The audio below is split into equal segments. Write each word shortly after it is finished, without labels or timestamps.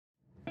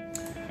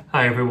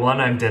Hi everyone,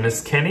 I'm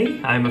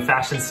Kenney. I'm a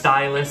fashion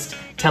stylist,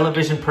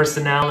 television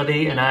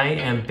personality, and I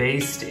am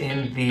based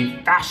in the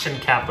fashion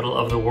capital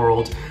of the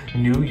world,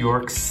 New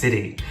York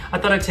City. I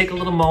thought I'd take a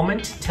little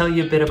moment to tell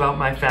you a bit about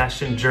my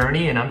fashion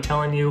journey, and I'm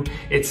telling you,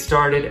 it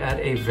started at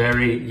a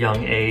very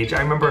young age.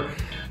 I remember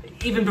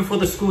even before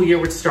the school year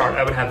would start,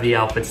 I would have the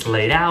outfits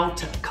laid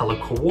out, color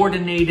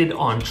coordinated,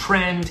 on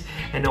trend,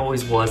 and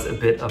always was a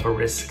bit of a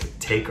risk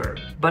taker.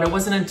 But it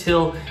wasn't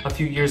until a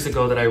few years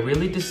ago that I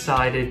really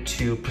decided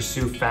to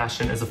pursue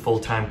fashion as a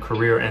full-time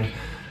career, and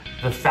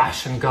the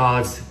fashion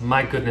gods,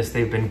 my goodness,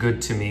 they've been good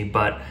to me.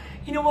 But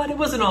you know what? It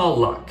wasn't all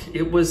luck.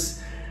 It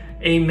was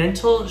a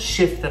mental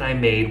shift that I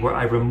made where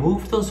I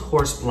removed those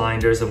horse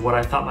blinders of what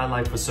I thought my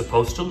life was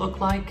supposed to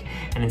look like,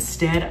 and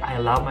instead I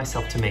allowed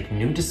myself to make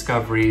new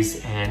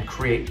discoveries and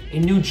create a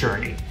new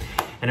journey.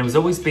 And it was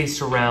always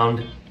based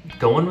around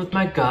going with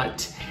my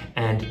gut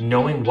and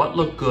knowing what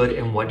looked good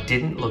and what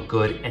didn't look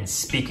good and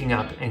speaking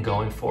up and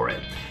going for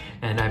it.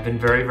 And I've been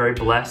very, very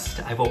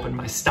blessed. I've opened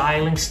my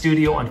styling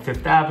studio on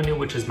Fifth Avenue,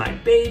 which is my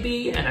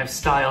baby, and I've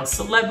styled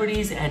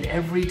celebrities and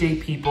everyday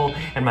people,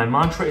 and my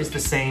mantra is the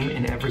same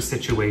in every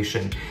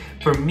situation.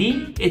 For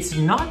me, it's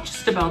not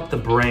just about the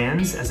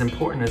brands, as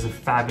important as a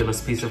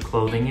fabulous piece of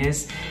clothing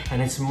is,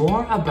 and it's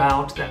more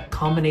about that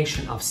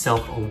combination of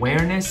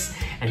self-awareness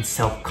and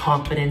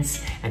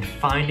self-confidence and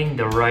finding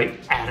the right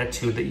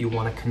attitude that you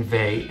want to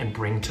convey and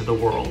bring to the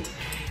world.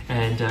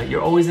 And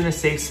you're always in a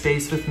safe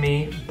space with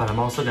me, but I'm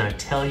also gonna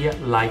tell you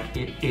like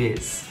it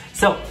is.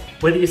 So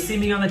whether you see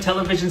me on the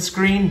television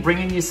screen,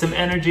 bringing you some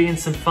energy and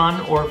some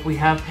fun, or if we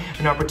have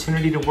an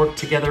opportunity to work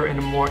together in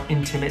a more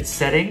intimate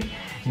setting,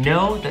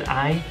 know that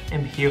I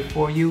am here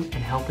for you and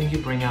helping you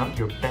bring out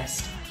your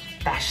best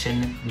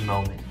fashion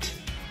moment.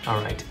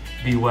 All right,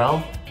 be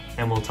well,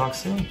 and we'll talk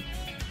soon.